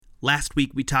Last week,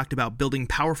 we talked about building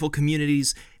powerful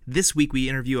communities. This week, we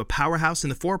interview a powerhouse in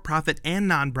the for-profit and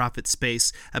nonprofit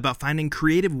space about finding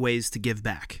creative ways to give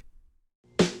back.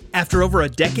 After over a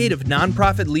decade of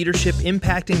nonprofit leadership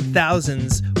impacting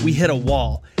thousands, we hit a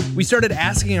wall. We started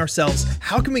asking ourselves,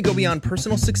 how can we go beyond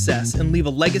personal success and leave a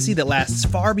legacy that lasts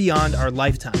far beyond our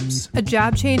lifetimes? A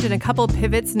job change and a couple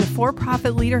pivots into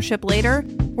for-profit leadership later,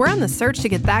 we're on the search to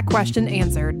get that question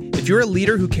answered. If you're a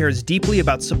leader who cares deeply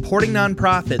about supporting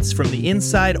nonprofits from the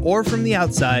inside or from the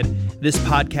outside, this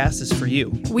podcast is for you.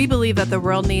 We believe that the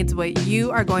world needs what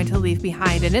you are going to leave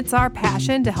behind, and it's our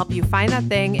passion to help you find that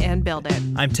thing and build it.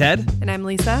 I'm Ted. And I'm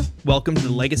Lisa. Welcome to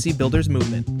the Legacy Builders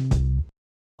Movement.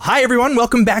 Hi, everyone.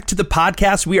 Welcome back to the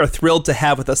podcast. We are thrilled to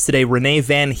have with us today Renee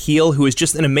Van Heel, who is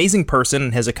just an amazing person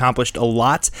and has accomplished a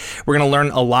lot. We're going to learn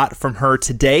a lot from her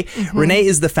today. Renee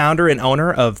is the founder and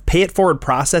owner of Pay It Forward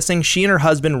Processing. She and her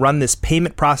husband run this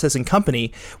payment processing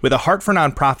company with a heart for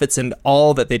nonprofits and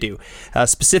all that they do.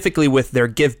 Specifically with their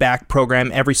Give Back program,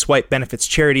 Every Swipe Benefits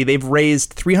Charity, they've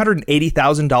raised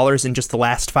 $380,000 in just the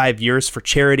last 5 years for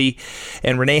charity.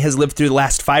 And Renee has lived through the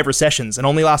last 5 recessions and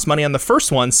only lost money on the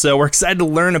first one. So we're excited to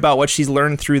learn about what she's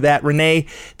learned through that. Renee,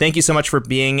 thank you so much for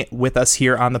being with us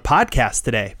here on the podcast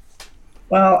today.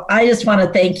 Well, I just want to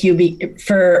thank you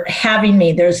for having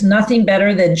me. There's nothing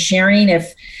better than sharing.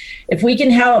 If we can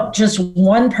help just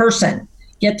one person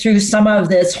get through some of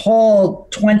this whole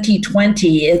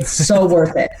 2020, it's so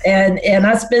worth it. And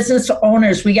us business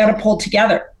owners, we got to pull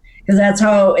together, because that's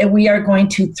how we are going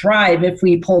to thrive if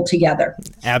we pull together.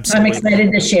 Absolutely. I'm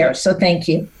excited to share. So thank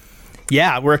you.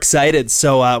 Yeah, we're excited.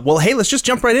 So, well, hey, let's just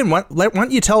jump right in. Why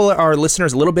don't you tell our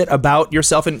listeners a little bit about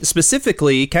yourself and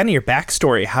specifically kind of your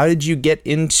backstory? How did you get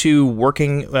into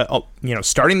working,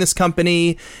 starting this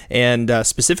company? And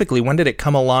specifically, when did it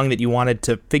come along that you wanted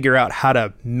to figure out how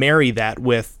to marry that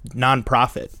with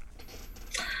nonprofit?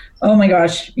 Oh my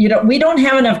gosh, we don't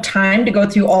have enough time to go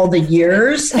through all the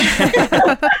years.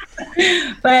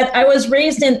 But I was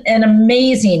raised in an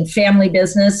amazing family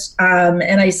business.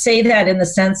 And I say that in the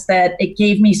sense that it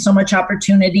gave me so much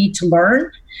opportunity to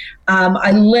learn.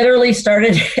 I literally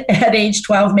started at age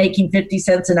 12 making 50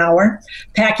 cents an hour,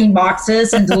 packing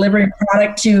boxes and delivering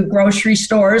product to grocery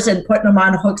stores and putting them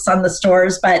on hooks on the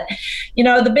stores. But,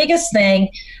 the biggest thing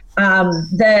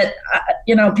that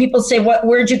people say,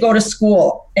 where'd you go to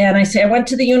school? And I say, I went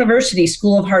to the University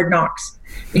School of Hard Knocks,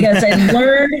 because I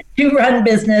learned to run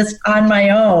business on my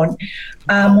own.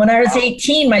 When I was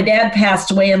 18, my dad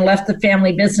passed away and left the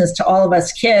family business to all of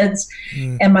us kids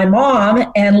and my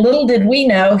mom. And little did we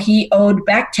know, he owed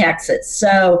back taxes.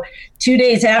 So 2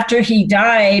 days after he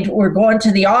died, we're going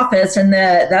to the office, and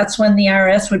that's when the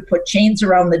IRS would put chains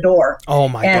around the door. Oh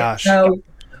my gosh. So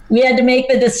we had to make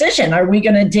the decision. Are we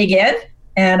going to dig in,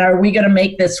 and are we going to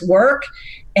make this work?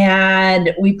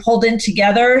 And we pulled in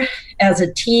together as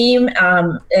a team,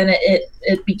 and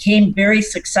it became very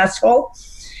successful.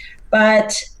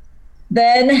 But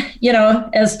then,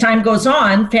 as time goes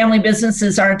on, family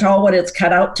businesses aren't all what it's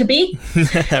cut out to be.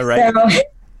 Right. So,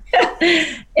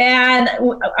 and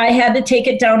I had to take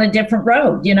it down a different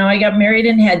road. I got married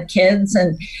and had kids,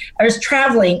 and I was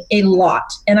traveling a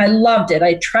lot, and I loved it.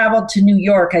 I traveled to New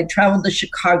York. I traveled to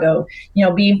Chicago.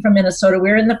 Being from Minnesota, we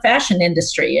were in the fashion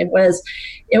industry. It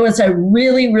was a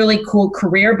really, really cool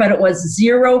career, but it was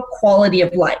zero quality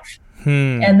of life.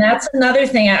 And that's another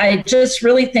thing. I just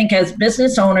really think as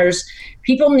business owners,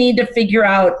 people need to figure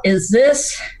out, is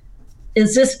this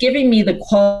giving me the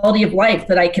quality of life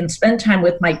that I can spend time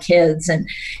with my kids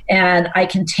and I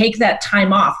can take that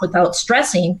time off without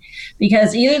stressing?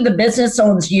 Because either the business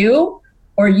owns you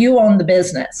or you own the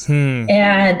business.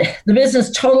 And the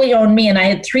business totally owned me, and I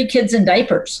had 3 kids in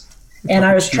diapers, and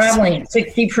I was traveling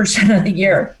 60% of the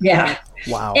year. Yeah.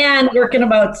 Wow. And working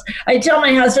I tell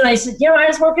my husband, I said, I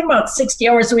was working about 60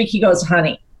 hours a week. He goes,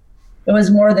 honey, it was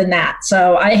more than that.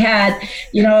 So I had,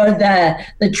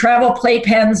 the travel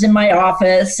playpens in my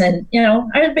office, and,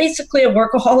 I was basically a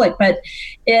workaholic, but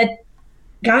it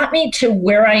got me to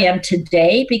where I am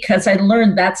today because I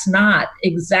learned that's not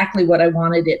exactly what I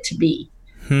wanted it to be.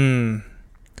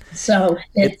 So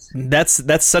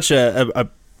that's such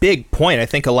a big point. I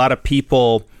think a lot of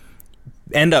people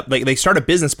end up they start a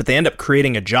business, but they end up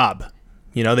creating a job.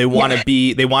 They want to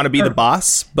be the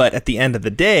boss, but at the end of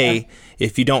the day,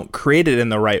 if you don't create it in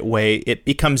the right way, it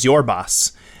becomes your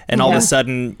boss. And all of a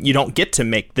sudden, you don't get to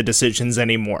make the decisions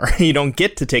anymore. You don't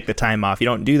get to take the time off. You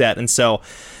don't do that. And so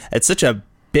it's such a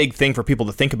big thing for people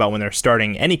to think about when they're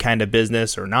starting any kind of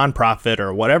business or nonprofit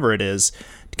or whatever it is,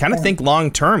 to kind of think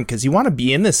long term, because you want to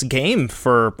be in this game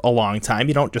for a long time.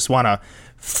 You don't just want to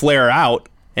flare out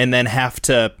and then have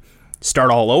to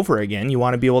start all over again. You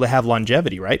want to be able to have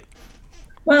longevity, right?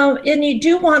 Well, and you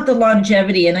do want the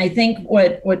longevity. And I think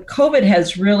what COVID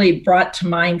has really brought to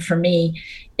mind for me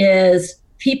is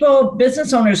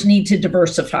business owners need to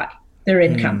diversify their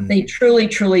income. They truly,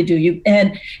 truly do.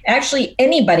 And actually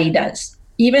anybody does.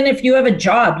 Even if you have a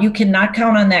job, you cannot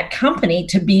count on that company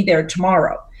to be there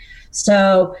tomorrow.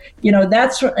 So,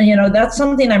 that's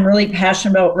something I'm really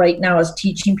passionate about right now, is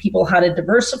teaching people how to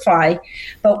diversify.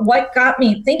 But what got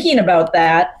me thinking about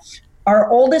that, our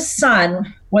oldest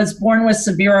son was born with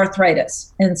severe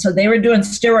arthritis. And so they were doing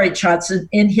steroid shots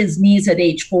in his knees at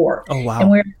age 4. Oh, wow. And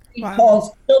we were at St.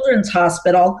 Paul's Children's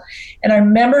Hospital. And I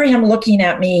remember him looking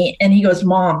at me and he goes,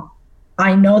 "Mom,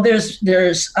 I know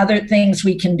there's other things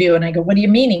we can do." And I go, "What do you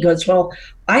mean?" He goes, "Well,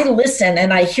 I listen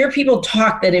and I hear people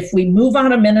talk that if we move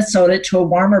out of Minnesota to a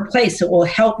warmer place, it will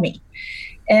help me."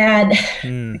 And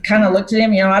I kind of looked at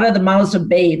him, out of the mouths of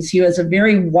babes. He was a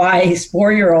very wise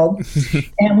 4-year-old.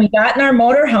 And we got in our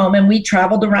motorhome and we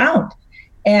traveled around.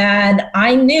 And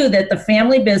I knew that the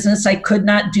family business I could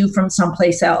not do from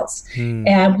someplace else.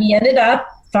 And we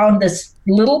found this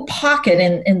little pocket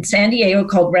in San Diego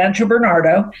called Rancho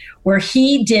Bernardo, where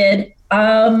he did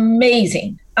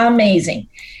amazing.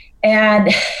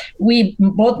 And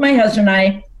both my husband and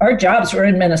I, our jobs were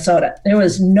in Minnesota. There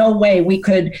was no way we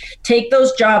could take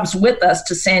those jobs with us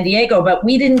to San Diego, but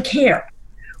we didn't care.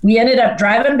 We ended up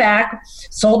driving back,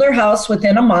 sold our house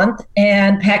within a month,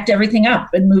 and packed everything up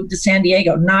and moved to San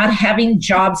Diego, not having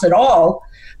jobs at all,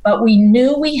 but we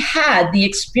knew we had the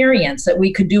experience that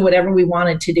we could do whatever we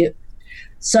wanted to do.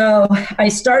 So I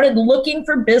started looking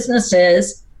for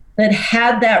businesses that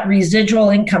had that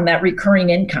residual income, that recurring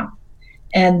income.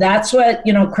 And that's what,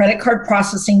 credit card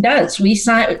processing does.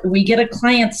 We get a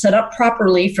client set up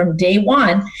properly from day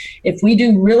one. If we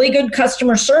do really good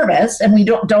customer service and we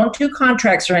don't do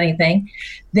contracts or anything,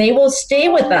 they will stay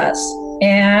with us.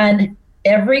 And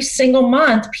every single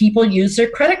month, people use their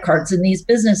credit cards in these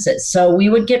businesses. So we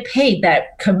would get paid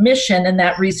that commission and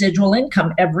that residual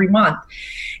income every month.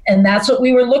 And that's what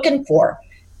we were looking for.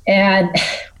 And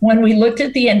when we looked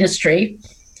at the industry,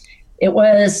 it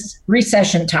was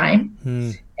recession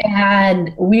time.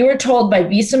 And we were told by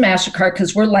Visa, MasterCard,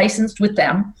 because we're licensed with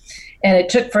them, and it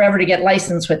took forever to get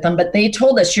licensed with them, but they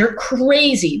told us, "You're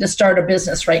crazy to start a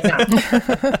business right now."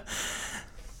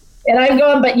 And I'm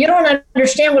going, "But you don't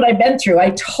understand what I've been through.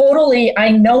 I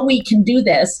know we can do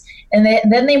this." And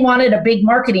then they wanted a big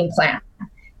marketing plan.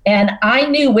 And I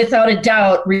knew without a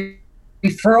doubt,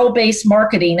 referral-based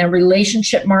marketing and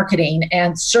relationship marketing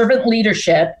and servant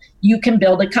leadership, you can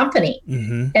build a company.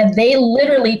 And they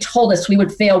literally told us we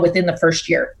would fail within the first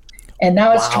year. And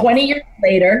now it's 20 years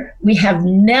later. We have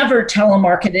never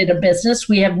telemarketed a business.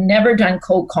 We have never done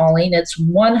cold calling. It's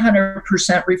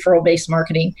 100% referral-based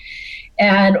marketing.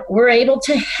 And we're able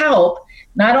to help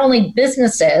not only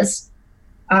businesses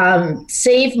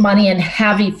save money and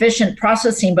have efficient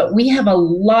processing, but we have a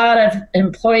lot of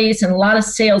employees and a lot of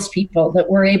salespeople that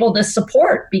we're able to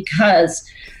support because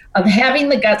of having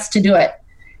the guts to do it.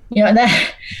 And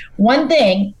that one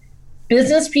thing,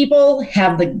 business people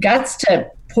have the guts to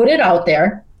put it out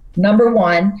there, number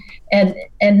one, and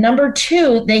number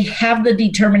two, they have the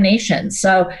determination.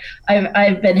 So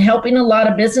I've been helping a lot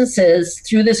of businesses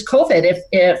through this COVID.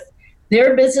 If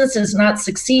their business is not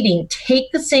succeeding,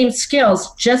 take the same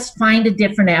skills, just find a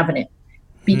different avenue.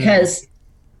 Because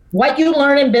what you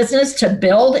learn in business to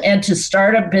build and to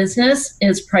start a business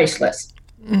is priceless.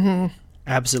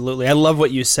 Absolutely. I love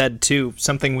what you said, too.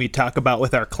 Something we talk about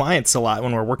with our clients a lot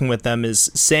when we're working with them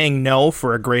is saying no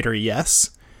for a greater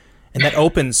yes. And that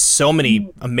opens so many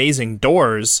amazing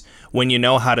doors when you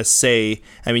know how to say,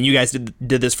 I mean, you guys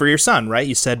did this for your son, right?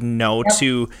 You said no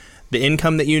to the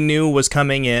income that you knew was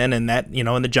coming in and that,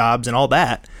 and the jobs and all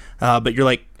that. But you're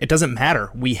like, it doesn't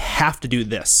matter. We have to do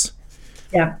this.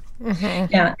 Yeah.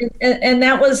 Yeah. And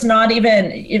that was not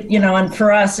even, and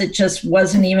for us, it just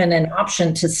wasn't even an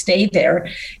option to stay there.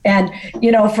 And,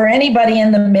 for anybody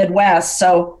in the Midwest,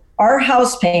 so our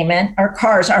house payment, our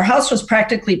house was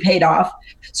practically paid off.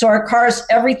 So our cars,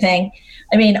 everything,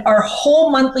 our whole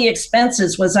monthly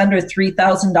expenses was under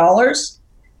 $3,000.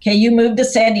 Okay. You moved to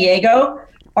San Diego,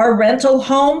 our rental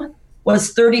home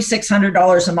was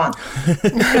 $3,600 a month.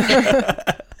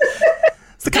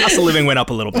 The cost of living went up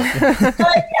a little bit.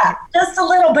 Yeah, just a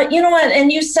little. But you know what?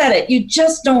 And you said it. You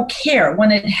just don't care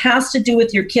when it has to do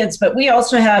with your kids. But we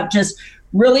also have just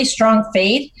really strong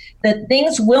faith that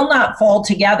things will not fall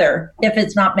together if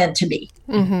it's not meant to be.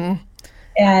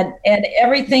 And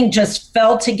everything just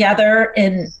fell together.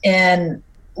 And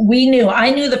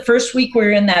I knew the first week we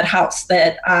were in that house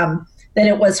that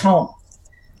it was home.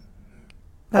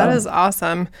 That is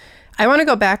awesome. I want to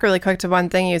go back really quick to one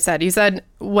thing you said. You said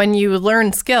when you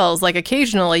learn skills, like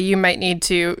occasionally you might need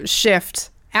to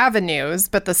shift avenues,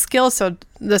 but the skills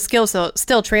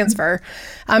still transfer.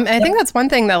 And I think that's one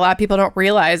thing that a lot of people don't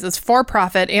realize is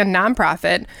for-profit and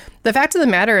nonprofit. The fact of the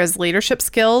matter is leadership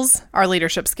skills are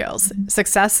leadership skills.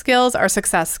 Success skills are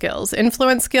success skills.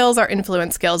 Influence skills are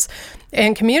influence skills.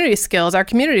 And community skills are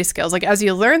community skills. Like as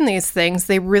you learn these things,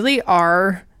 they really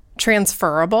are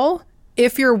transferable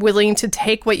if you're willing to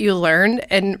take what you learned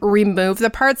and remove the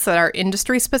parts that are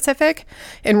industry specific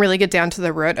and really get down to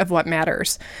the root of what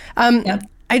matters.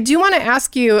 I do want to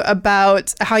ask you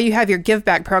about how you have your Give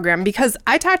Back program, because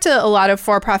I talk to a lot of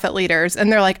for-profit leaders and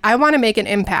they're like, I want to make an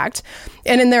impact.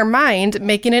 And in their mind,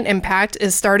 making an impact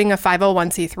is starting a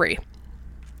 501c3.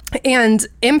 And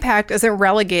impact isn't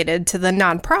relegated to the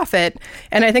nonprofit.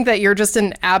 And I think that you're just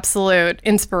an absolute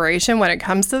inspiration when it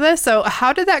comes to this. So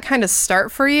how did that kind of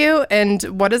start for you? And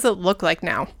what does it look like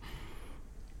now?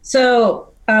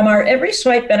 So our Every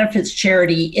Swipe Benefits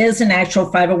charity is an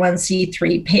actual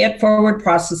 501c3. Pay It Forward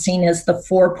Processing is the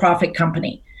for-profit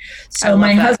company. So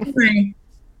my husband and I,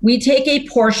 we take a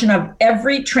portion of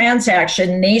every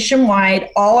transaction nationwide,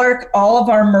 all of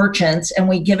our merchants, and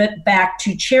we give it back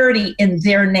to charity in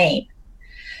their name.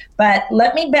 But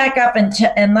let me back up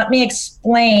and let me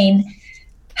explain.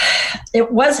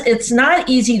 It's not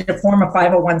easy to form a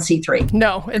 501c3.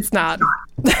 No, it's not.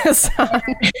 It's not.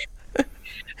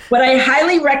 What I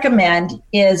highly recommend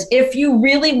is if you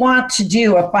really want to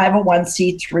do a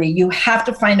 501c3, you have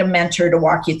to find a mentor to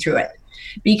walk you through it.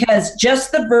 Because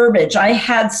just the verbiage, I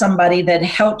had somebody that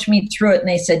helped me through it and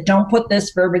they said, don't put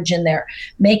this verbiage in there,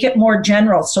 make it more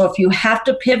general. So if you have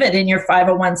to pivot in your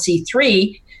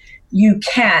 501c3, you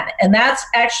can. And that's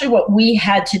actually what we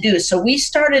had to do. So we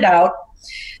started out,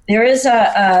 there is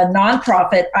a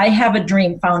nonprofit, I Have a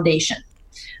Dream Foundation.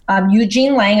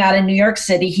 Eugene Lang out of New York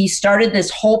City, he started this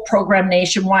whole program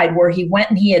nationwide where he went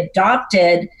and he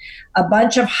adopted a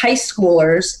bunch of high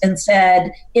schoolers and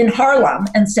said, in Harlem,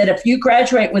 and said, if you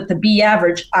graduate with the B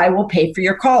average, I will pay for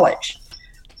your college.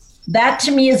 That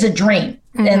to me is a dream.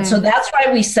 Mm-hmm. And so that's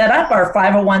why we set up our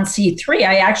 501c3.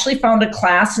 I actually found a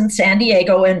class in San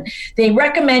Diego, and they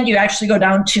recommend you actually go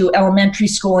down to elementary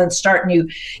school and start, and you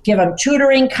give them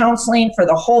tutoring, counseling for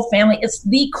the whole family. It's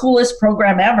the coolest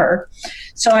program ever.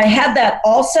 So I had that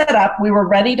all set up. We were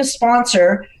ready to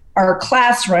sponsor our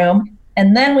classroom.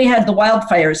 And then we had the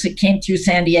wildfires that came through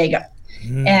San Diego.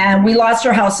 And we lost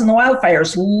our house in the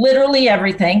wildfires, literally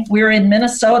everything. We were in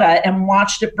Minnesota and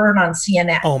watched it burn on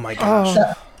CNN. Oh my gosh.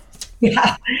 So,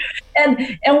 yeah.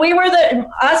 And we were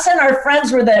us and our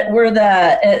friends were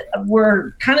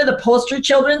kind of the poster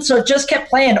children. So it just kept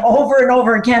playing over and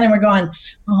over again. And we're going,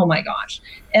 oh my gosh.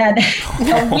 And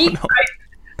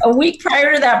a week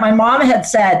prior to that, my mom had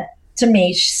said to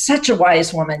me, she's such a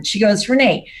wise woman. She goes,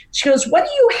 Renee, she goes, what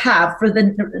do you have for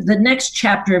the next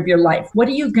chapter of your life? What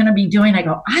are you going to be doing? I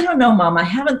go, I don't know, Mom. I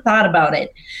haven't thought about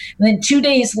it. And then 2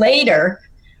 days later,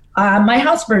 my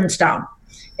house burns down.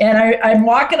 And I'm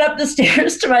walking up the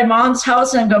stairs to my mom's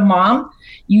house and I go, Mom,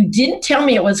 you didn't tell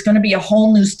me it was going to be a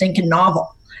whole new stinking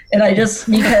novel. And I just,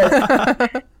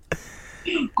 because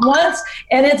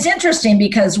and it's interesting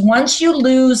because once you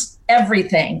lose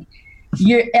everything,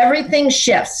 everything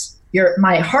shifts.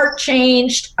 My heart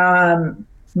changed.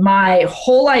 My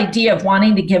whole idea of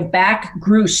wanting to give back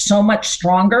grew so much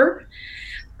stronger.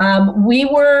 We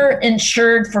were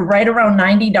insured for right around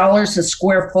 $90 a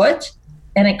square foot,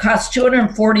 and it cost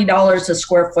 $240 a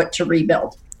square foot to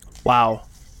rebuild. Wow.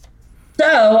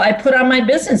 So I put on my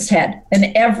business head, and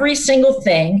every single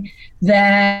thing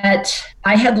that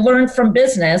I had learned from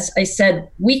business, I said,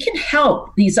 we can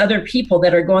help these other people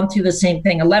that are going through the same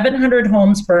thing. 1,100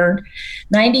 homes burned.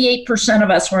 98% of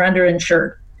us were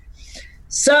underinsured.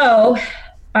 So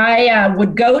I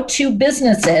would go to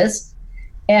businesses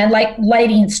and like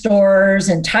lighting stores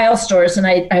and tile stores. And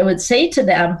I would say to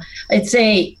them, I'd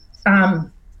say,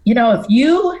 if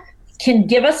you can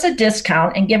give us a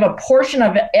discount and give a portion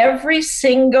of every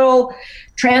single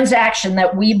transaction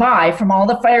that we buy from all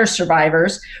the fire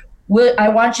survivors, I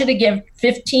want you to give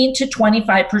 15 to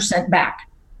 25% back.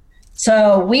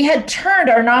 So we had turned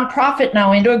our nonprofit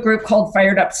now into a group called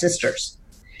Fired Up Sisters.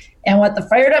 And what the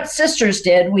Fired Up Sisters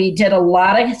did, we did a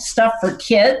lot of stuff for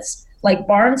kids, like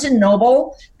Barnes and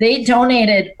Noble. They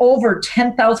donated over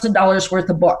 $10,000 worth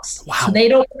of books. Wow. So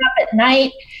they'd open up at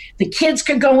night. The kids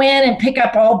could go in and pick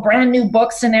up all brand new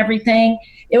books and everything.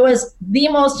 It was the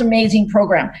most amazing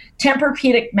program.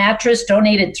 Tempur-Pedic Mattress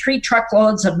donated 3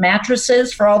 truckloads of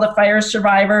mattresses for all the fire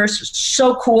survivors.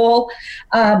 So cool.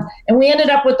 And we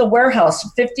ended up with a warehouse,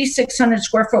 5,600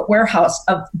 square foot warehouse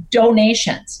of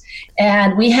donations.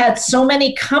 And we had so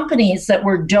many companies that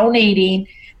were donating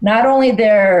not only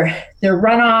their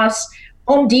runoffs.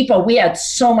 Home Depot, we had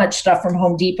so much stuff from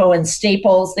Home Depot and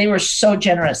Staples. They were so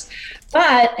generous.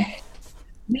 But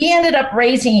we ended up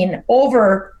raising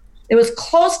it was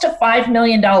close to $5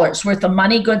 million worth of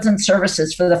money, goods, and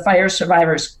services for the fire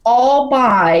survivors, all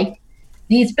by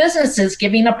these businesses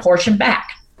giving a portion back.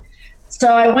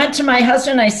 So I went to my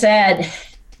husband, I said,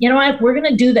 you know what, we're going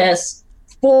to do this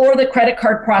for the credit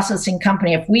card processing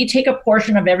company. If we take a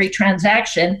portion of every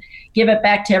transaction, give it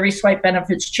back to Every Swipe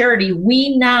Benefits charity,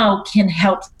 we now can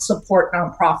help support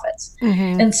nonprofits.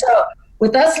 Mm-hmm. And so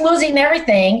with us losing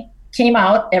everything, came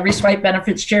out Every Swipe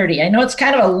Benefits charity. I know it's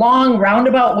kind of a long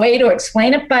roundabout way to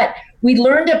explain it, but we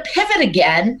learned to pivot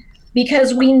again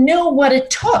because we knew what it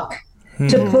took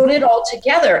to put it all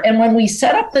together. And when we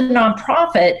set up the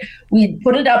nonprofit, we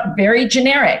put it up very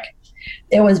generic.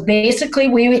 It was basically,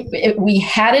 we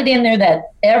had it in there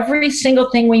that every single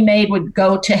thing we made would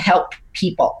go to help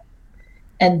people.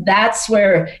 And that's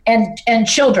where, and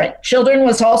children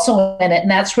was also in it.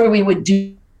 And that's where we would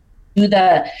do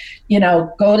the,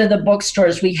 go to the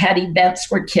bookstores. We had events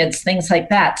for kids, things like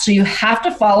that. So you have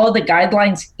to follow the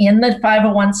guidelines in the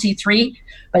 501c3,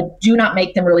 but do not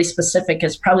make them really specific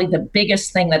is probably the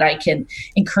biggest thing that I can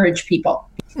encourage people.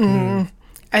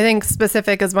 I think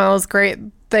specific is one of those great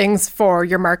things for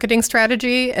your marketing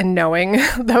strategy and knowing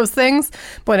those things.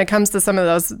 But when it comes to some of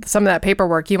that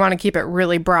paperwork, you want to keep it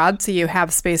really broad so you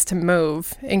have space to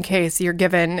move in case you're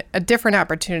given a different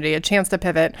opportunity, a chance to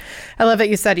pivot. I love that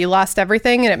you said you lost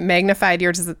everything and it magnified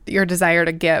your desire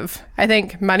to give. I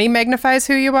think money magnifies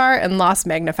who you are and loss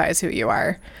magnifies who you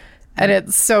are. And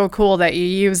it's so cool that you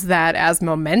use that as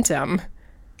momentum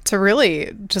to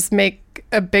really just make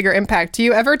a bigger impact. Do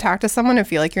you ever talk to someone and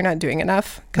feel like you're not doing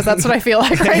enough? Because that's what I feel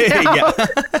like right now. Yeah.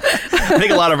 I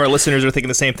think a lot of our listeners are thinking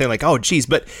the same thing, like, oh, geez.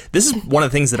 But this is one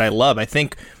of the things that I love. I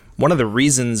think one of the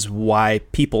reasons why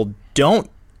people don't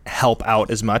help out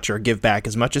as much or give back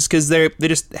as much is because they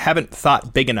just haven't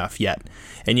thought big enough yet.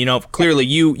 And, clearly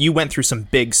you went through some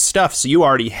big stuff, so you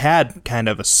already had kind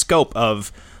of a scope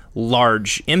of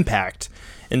large impact.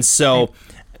 And so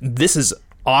this is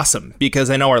awesome because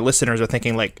I know our listeners are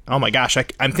thinking like, oh my gosh,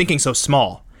 I'm thinking so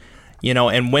small,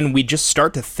 and when we just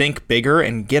start to think bigger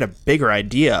and get a bigger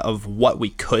idea of what we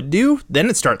could do,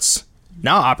 then it starts,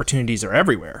 now opportunities are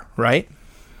everywhere, right?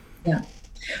 Yeah.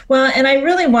 Well, and I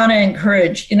really want to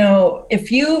encourage,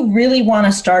 if you really want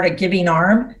to start a giving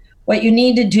arm, what you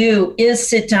need to do is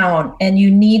sit down and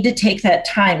you need to take that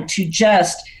time to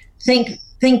just think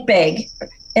big.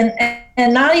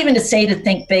 And not even to say to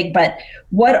think big, but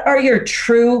what are your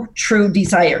true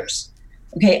desires?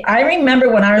 Okay, I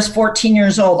remember when I was 14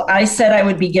 years old, I said I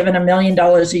would be given $1 million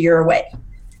a year away.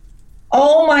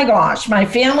 Oh my gosh, my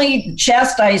family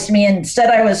chastised me and said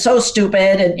I was so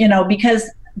stupid, and because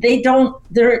they don't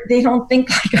think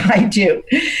like I do.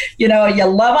 You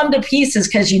love them to pieces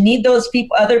because you need those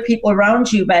other people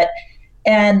around you,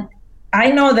 and I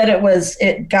know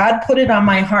that God put it on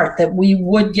my heart that we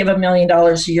would give $1 million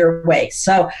a year away.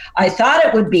 So I thought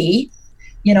it would be,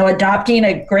 adopting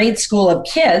a grade school of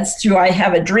kids through I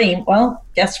Have a Dream. Well,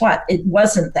 guess what? It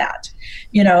wasn't that,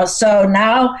 so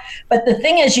now, but the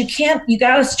thing is you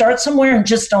got to start somewhere and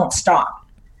just don't stop.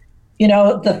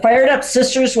 The Fired Up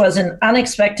Sisters was an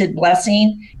unexpected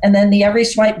blessing. And then the Every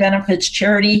Swipe Benefits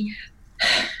charity,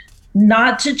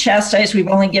 not to chastise, we've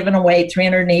only given away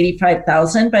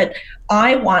 $385,000, but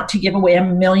I want to give away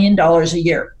 $1 million a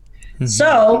year. Mm-hmm.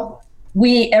 So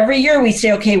every year we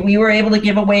say, okay, we were able to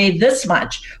give away this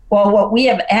much. Well, what we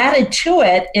have added to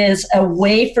it is a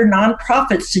way for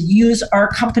nonprofits to use our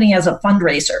company as a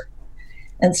fundraiser.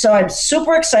 And so I'm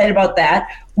super excited about that.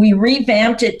 We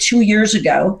revamped it 2 years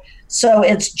ago. So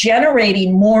it's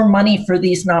generating more money for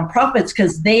these nonprofits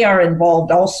because they are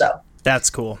involved also. That's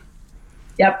cool.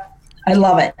 Yep. I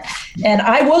love it. And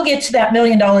I will get to that $1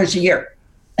 million a year.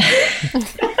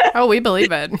 Oh, we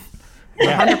believe it.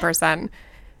 100%.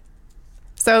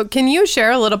 So can you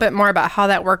share a little bit more about how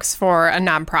that works for a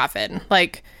nonprofit,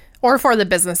 or for the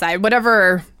business side,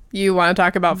 whatever you want to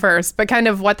talk about first, but kind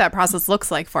of what that process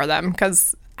looks like for them?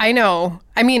 Because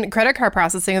credit card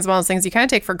processing is one of those things you kind of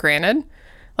take for granted.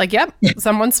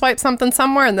 Someone swipes something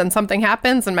somewhere and then something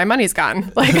happens and my money's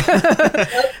gone.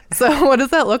 So what does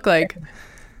that look like?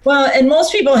 Well, and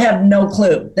most people have no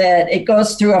clue that it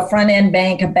goes through a front end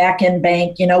bank, a back end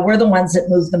bank. You know, we're the ones that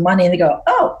move the money, and they go,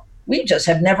 oh, we just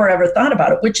have never ever thought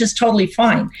about it, which is totally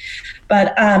fine.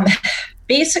 But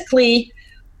basically,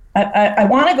 I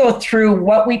want to go through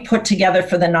what we put together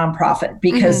for the nonprofit,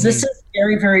 because this is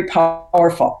very, very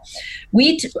powerful.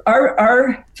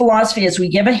 Our philosophy is we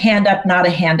give a hand up, not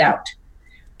a handout.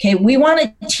 Okay, we want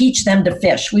to teach them to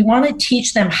fish. We want to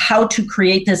teach them how to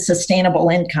create this sustainable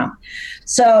income.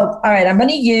 So, all right, I'm going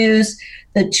to use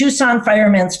the Tucson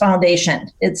Firemen's Foundation.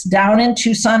 It's down in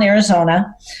Tucson,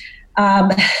 Arizona.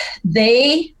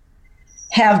 They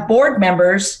have board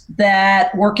members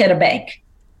that work at a bank.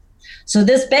 So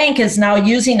this bank is now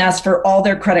using us for all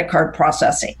their credit card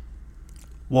processing.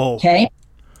 Whoa. Okay.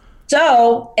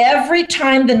 So every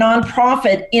time the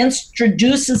nonprofit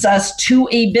introduces us to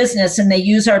a business and they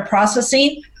use our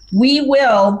processing, we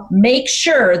will make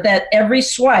sure that every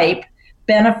swipe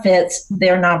benefits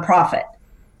their nonprofit.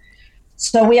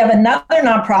 So we have another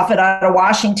nonprofit out of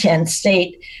Washington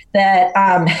state that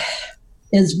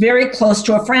is very close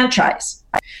to a franchise.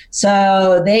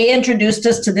 So they introduced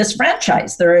us to this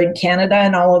franchise. They're in Canada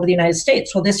and all over the United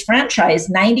States. Well, this franchise,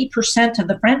 90% of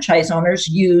the franchise owners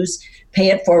use pay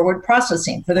it forward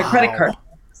processing for their credit card.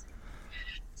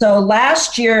 So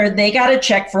last year they got a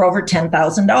check for over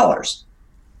 $10,000.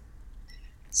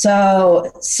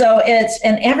 So it's,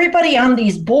 and everybody on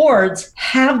these boards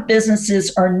have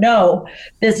businesses or know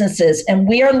businesses, and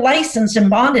we are licensed and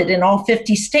bonded in all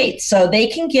 50 states. So they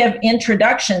can give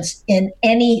introductions in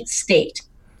any state.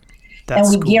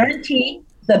 That's and we cool. guarantee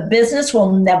the business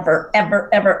will never, ever,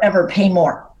 ever, ever pay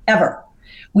more, ever.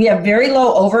 We have very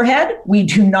low overhead. We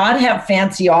do not have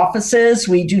fancy offices.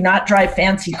 We do not drive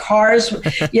fancy cars.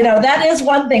 You know, that is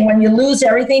one thing. When you lose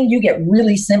everything, you get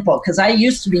really simple, because I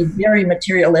used to be very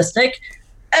materialistic.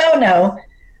 Oh, no.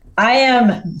 I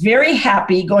am very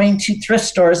happy going to thrift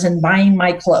stores and buying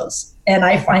my clothes. And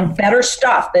I find better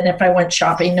stuff than if I went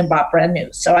shopping and bought brand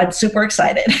new. So I'm super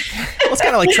excited. Well, it's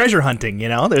kind of like treasure hunting, you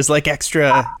know? There's like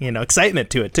extra, excitement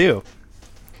to it too.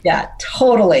 Yeah,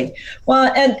 totally.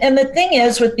 Well, and the thing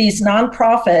is with these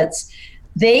nonprofits,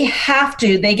 they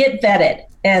get vetted,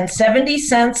 and 70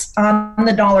 cents on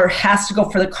the dollar has to go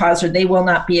for the cause, or they will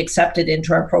not be accepted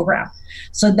into our program.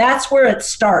 So that's where it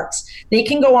starts. They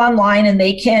can go online and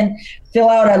they can fill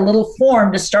out a little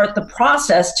form to start the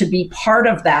process to be part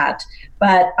of that.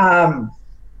 But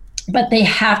they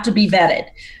have to be vetted.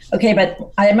 Okay, but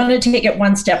I'm going to take it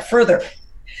one step further.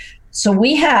 So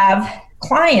we have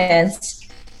clients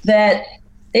that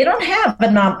they don't have a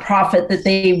nonprofit that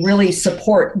they really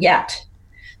support yet.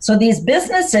 So these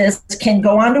businesses can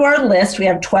go onto our list. We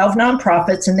have 12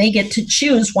 nonprofits, and they get to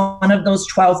choose one of those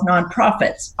 12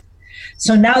 nonprofits.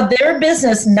 So now their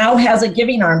business now has a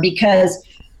giving arm, because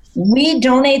we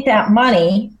donate that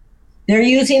money. They're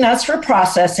using us for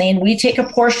processing. We take a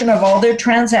portion of all their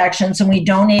transactions and we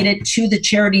donate it to the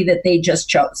charity that they just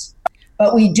chose.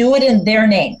 But we do it in their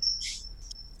name.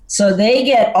 So they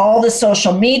get all the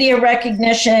social media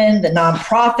recognition. The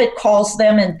nonprofit calls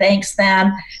them and thanks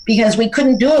them, because we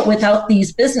couldn't do it without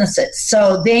these businesses.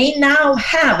 So they now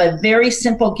have a very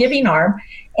simple giving arm,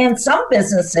 and some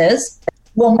businesses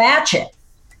will match it.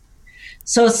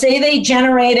 So say they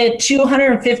generated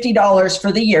 $250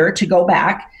 for the year to go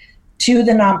back to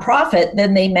the nonprofit,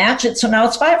 then they match it. So now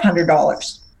it's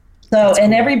 $500. So,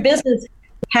 and every business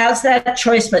has that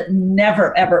choice, but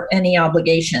never, ever any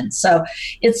obligation. So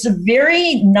it's a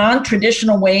very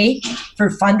non-traditional way for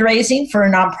fundraising for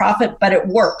a nonprofit, but it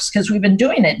works because we've been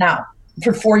doing it now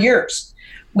for 4 years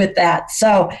with that.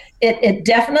 So it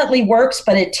definitely works,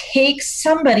 but it takes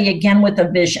somebody, again, with a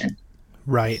vision.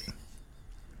 Right.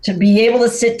 To be able to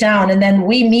sit down, and then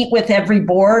we meet with every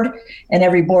board and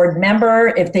every board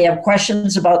member. If they have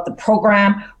questions about the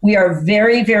program, we are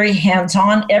very, very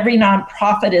hands-on. Every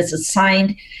nonprofit is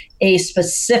assigned a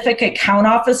specific account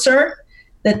officer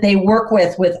that they work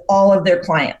with all of their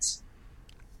clients.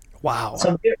 Wow.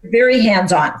 So very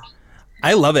hands-on.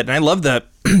 I love it. And I love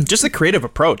just the creative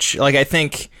approach. Like, I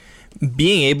think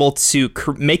being able to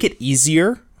make it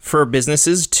easier for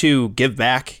businesses to give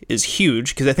back is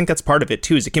huge, because I think that's part of it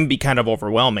too, is it can be kind of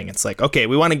overwhelming. It's like, okay,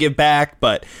 we want to give back,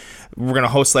 but we're going to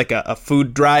host like a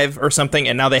food drive or something,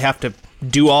 and now they have to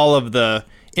do all of the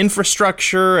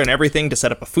infrastructure and everything to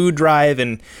set up a food drive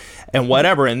and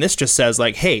whatever. And this just says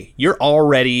like, hey, you're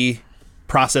already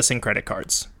processing credit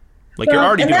cards. Like, you're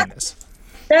already doing this.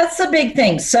 That's the big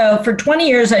thing. So for 20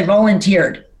 years, I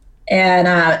volunteered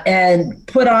and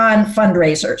put on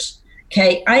fundraisers.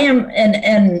 Okay,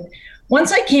 and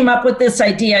once I came up with this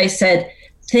idea, I said,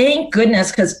 thank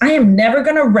goodness, because I am never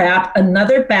going to wrap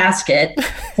another basket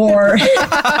for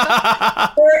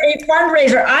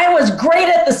fundraiser. I was great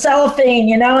at the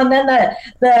cellophane, and then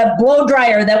the blow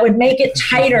dryer that would make it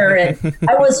tighter. And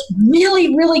I was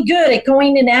really, really good at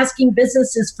going and asking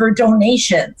businesses for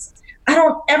donations. I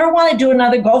don't ever want to do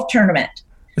another golf tournament.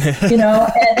 And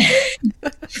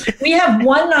we have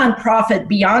one nonprofit,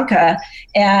 Bianca,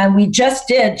 and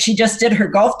she just did her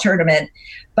golf tournament,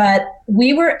 but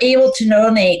we were able to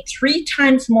donate 3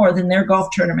 times more than their golf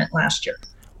tournament last year.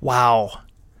 Wow.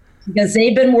 Because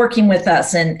they've been working with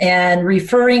us and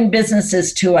referring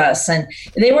businesses to us. And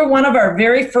they were one of our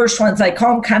very first ones. I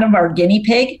call them kind of our guinea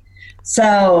pig.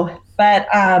 So, but,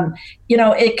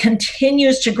 it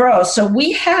continues to grow. So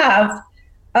we have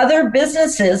other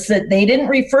businesses that they didn't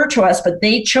refer to us, but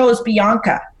they chose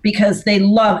Bianca because they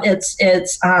love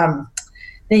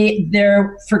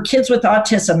they're for kids with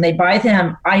autism. They buy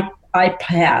them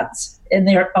iPads and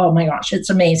they're, oh my gosh, it's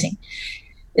amazing.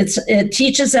 It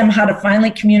teaches them how to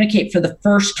finally communicate for the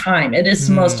first time. It is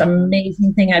the most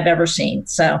amazing thing I've ever seen.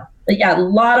 So, but yeah, a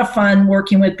lot of fun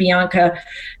working with Bianca,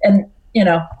 and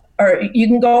or you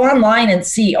can go online and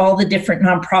see all the different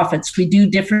nonprofits. We do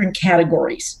different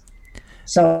categories.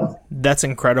 So that's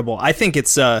incredible. I think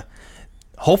it's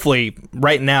hopefully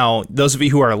right now, those of you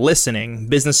who are listening,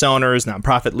 business owners,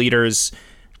 nonprofit leaders,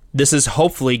 this is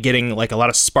hopefully getting like a lot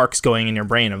of sparks going in your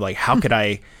brain of like, how could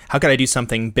I do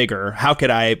something bigger? How could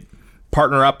I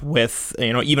partner up with,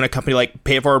 even a company like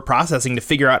Pay It Forward Processing to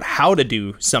figure out how to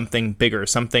do something bigger,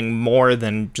 something more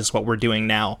than just what we're doing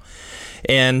now.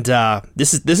 And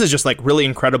this is just like really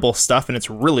incredible stuff. And it's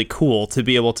really cool to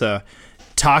be able to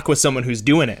talk with someone who's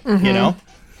doing it,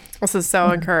 This is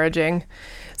so encouraging.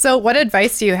 So what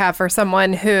advice do you have for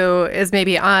someone who is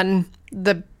maybe on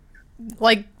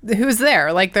who's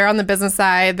there? Like they're on the business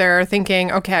side, they're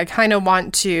thinking, okay, I kind of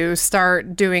want to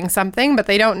start doing something, but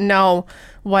they don't know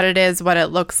what it is, what it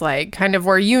looks like, kind of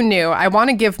where you knew, I want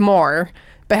to give more,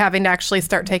 but having to actually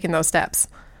start taking those steps.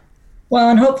 Well,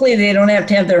 and hopefully they don't have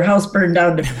to have their house burned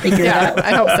down to figure it out.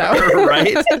 I hope so.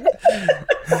 Right?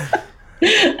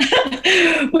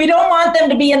 We don't want them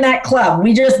to be in that club.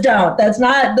 We just don't. That's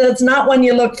not one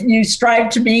you strive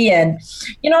to be in.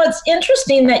 It's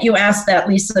interesting that you asked that,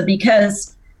 Lisa,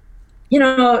 because,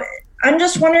 I'm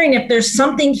just wondering if there's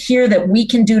something here that we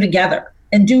can do together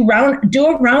and do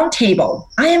a round table.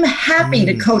 I am happy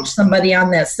to coach somebody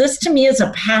on this. This to me is a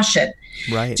passion,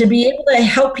 right? To be able to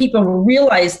help people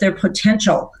realize their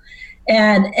potential.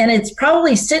 And it's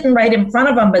probably sitting right in front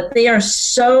of them, but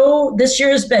this year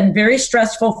has been very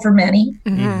stressful for many,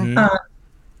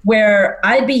 where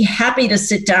I'd be happy to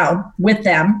sit down with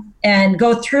them and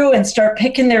go through and start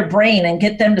picking their brain and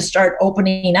get them to start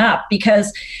opening up,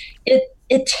 because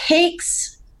it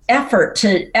takes effort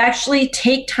to actually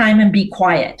take time and be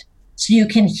quiet so you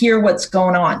can hear what's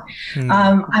going on.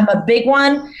 I'm a big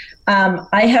one.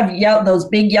 I have those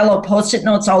big yellow Post-it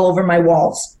notes all over my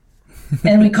walls.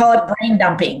 And we call it brain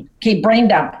dumping. Okay, brain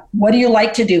dump. What do you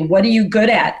like to do? What are you good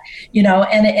at?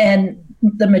 And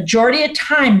the majority of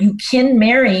time you can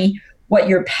marry what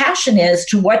your passion is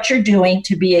to what you're doing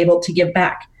to be able to give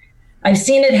back. I've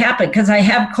seen it happen because I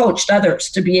have coached others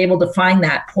to be able to find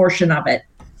that portion of it.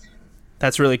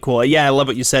 That's really cool. Yeah, I love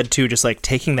what you said too. Just like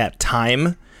taking that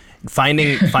time,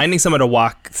 finding someone to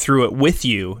walk through it with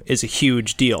you is a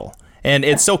huge deal. And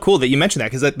it's so cool that you mentioned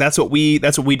that, because that's what we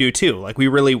do too. Like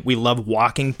we love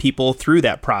walking people through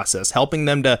that process, helping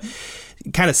them to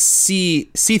kind of see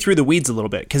through the weeds a little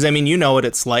bit. Because I mean, what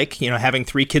it's like, having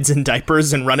 3 kids in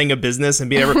diapers and running a business and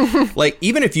being able, like,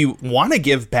 even if you want to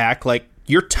give back, like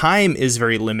your time is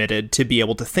very limited to be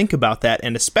able to think about that.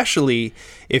 And especially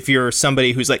if you're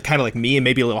somebody who's like kind of like me and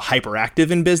maybe a little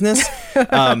hyperactive in business,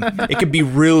 it could be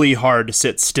really hard to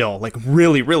sit still, like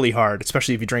really, really hard,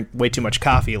 especially if you drink way too much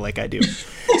coffee like I do.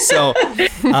 So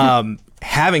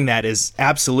having that is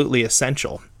absolutely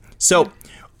essential. So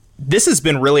this has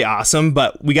been really awesome,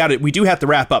 but we do have to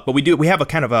wrap up, but we have a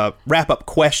kind of a wrap up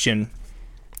question.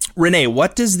 Renee,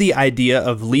 what does the idea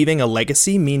of leaving a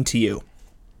legacy mean to you?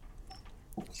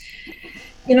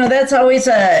 That's always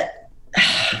a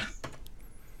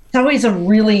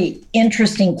really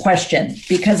interesting question,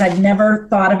 because I've never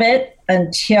thought of it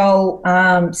until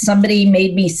somebody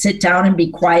made me sit down and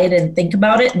be quiet and think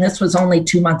about it. And this was only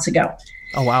 2 months ago.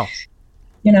 Oh, wow.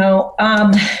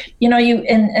 And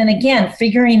again,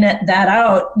 figuring that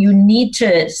out, you need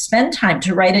to spend time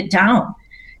to write it down,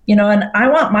 and I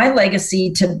want my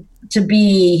legacy to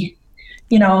be,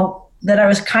 that I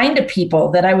was kind to people,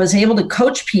 that I was able to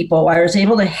coach people, I was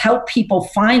able to help people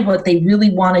find what they really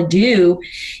want to do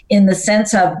in the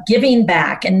sense of giving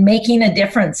back and making a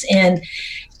difference in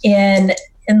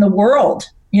the world.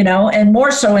 and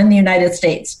more so in the United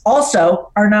States.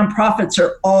 Also, our nonprofits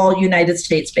are all United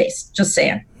States based, just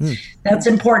saying. That's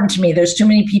important to me. There's too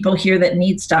many people here that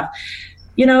need stuff.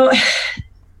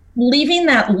 Leaving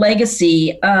that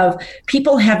legacy of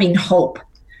people having hope.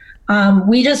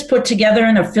 We just put together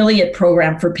an affiliate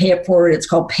program for Pay It Forward. It's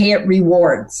called Pay It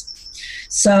Rewards.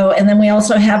 So, and then we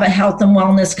also have a health and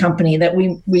wellness company that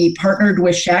we partnered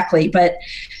with Shaklee. But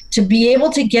to be able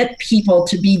to get people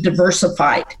to be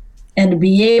diversified and to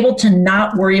be able to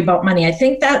not worry about money, I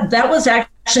think that was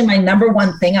actually my number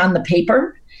one thing on the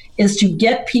paper, is to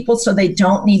get people so they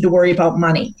don't need to worry about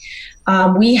money.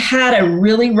 We had a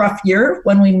really rough year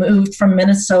when we moved from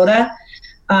Minnesota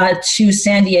to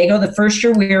San Diego. The first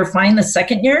year we were fine. The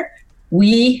second year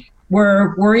we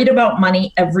were worried about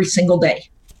money every single day.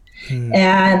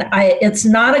 And it's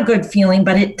not a good feeling,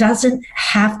 but it doesn't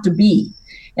have to be.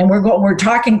 And we're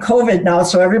talking COVID now,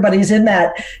 so everybody's in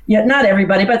that, not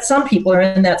everybody, but some people are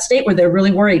in that state where they're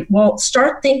really worried. Well,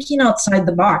 start thinking outside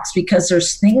the box, because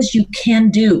there's things you can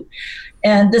do.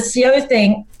 And this is the other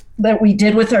thing that we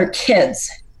did with our kids.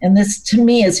 And this, to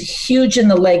me, is huge in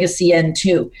the legacy end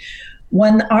too.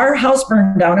 When our house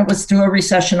burned down, it was through a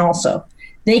recession also.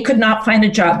 They could not find a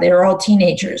job. They were all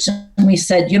teenagers. And we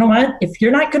said, you know what? If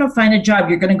you're not going to find a job,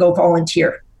 you're going to go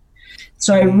volunteer.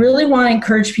 So I really want to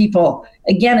encourage people.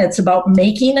 Again, it's about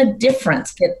making a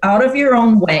difference. Get out of your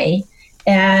own way.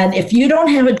 And if you don't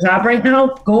have a job right now,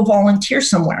 go volunteer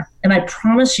somewhere. And I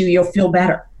promise you, you'll feel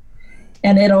better.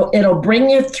 And it'll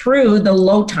bring you through the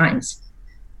low times.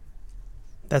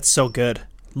 That's so good.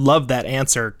 Love that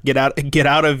answer. Get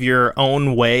out of your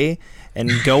own way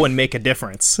and go and make a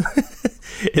difference.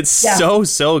 It's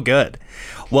so good.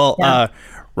 Well,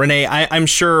 Renee, I'm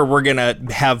sure we're going to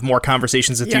have more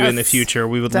conversations with you in the future.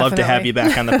 We would love to have you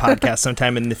back on the podcast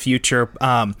sometime in the future.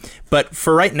 But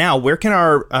for right now, where can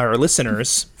our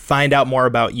listeners find out more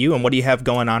about you, and what do you have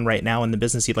going on right now in the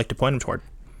business you'd like to point them toward?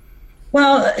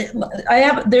 Well,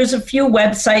 there's a few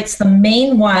websites. The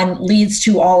main one leads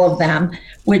to all of them,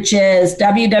 which is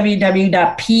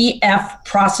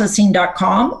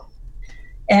www.pfprocessing.com.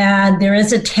 And there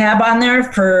is a tab on there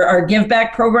for our Give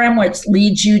Back program, which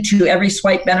leads you to Every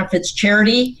Swipe Benefits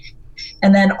charity.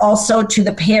 And then also to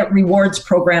the Pay It Rewards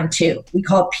program too. We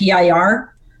call it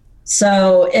PIR.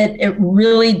 So it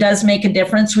really does make a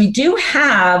difference. We do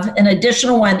have an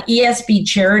additional one,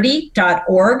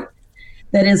 esbcharity.org,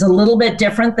 that is a little bit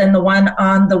different than the one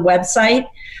on the website.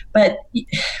 But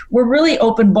we're really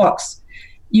open books.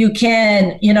 You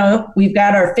can, we've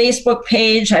got our Facebook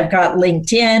page. I've got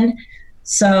LinkedIn.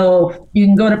 So you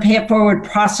can go to Pay It Forward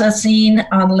Processing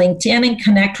on LinkedIn and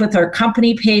connect with our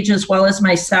company page as well as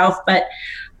myself. But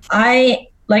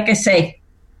like I say,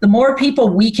 the more people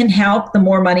we can help, the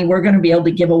more money we're going to be able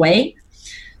to give away.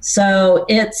 So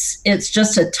it's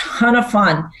just a ton of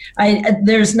fun.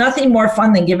 There's nothing more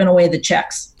fun than giving away the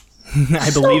checks.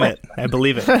 I believe it.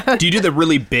 Do you do the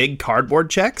really big cardboard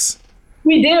checks?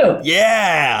 We do.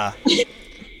 Yeah.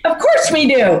 Of course we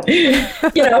do.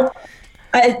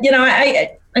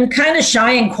 I'm kind of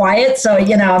shy and quiet, so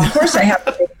of course I have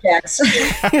to make checks.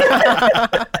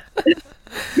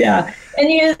 Yeah,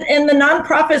 and the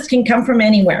nonprofits can come from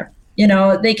anywhere.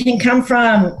 They can come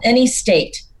from any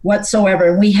state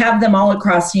whatsoever. We have them all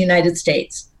across the United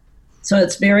States, so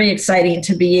it's very exciting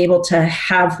to be able to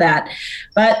have that.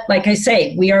 But like I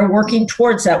say, we are working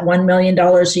towards that $1 million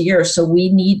a year, so we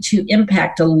need to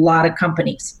impact a lot of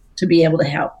companies to be able to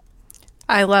help.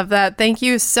 I love that. Thank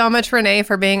you so much, Renee,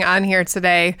 for being on here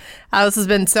today. This has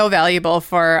been so valuable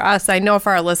for us. I know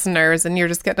for our listeners, and you're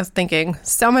just getting us thinking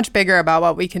so much bigger about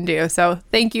what we can do. So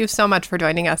thank you so much for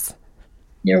joining us.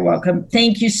 You're welcome.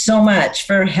 Thank you so much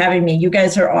for having me. You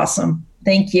guys are awesome.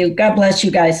 Thank you. God bless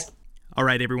you guys. All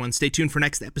right, everyone, stay tuned for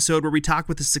next episode where we talk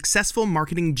with a successful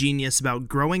marketing genius about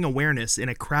growing awareness in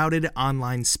a crowded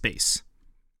online space.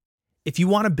 If you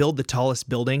want to build the tallest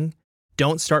building,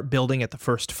 don't start building at the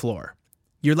first floor.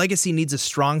 Your legacy needs a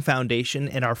strong foundation,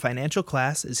 and our financial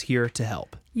class is here to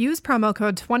help. Use promo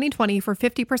code 2020 for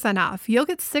 50% off. You'll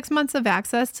get 6 months of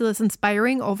access to this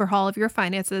inspiring overhaul of your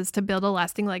finances to build a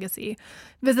lasting legacy.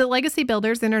 Visit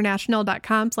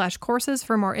legacybuildersinternational.com/courses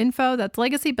for more info. That's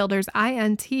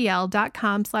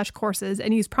legacybuildersintl.com/courses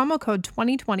and use promo code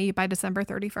 2020 by December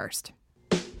 31st.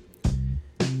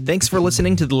 Thanks for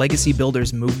listening to the Legacy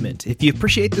Builders Movement. If you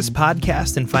appreciate this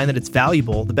podcast and find that it's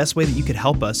valuable, the best way that you could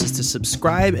help us is to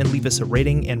subscribe and leave us a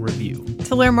rating and review.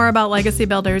 To learn more about Legacy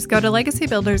Builders, go to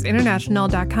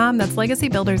legacybuildersinternational.com. That's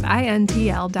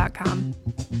legacybuildersintl.com.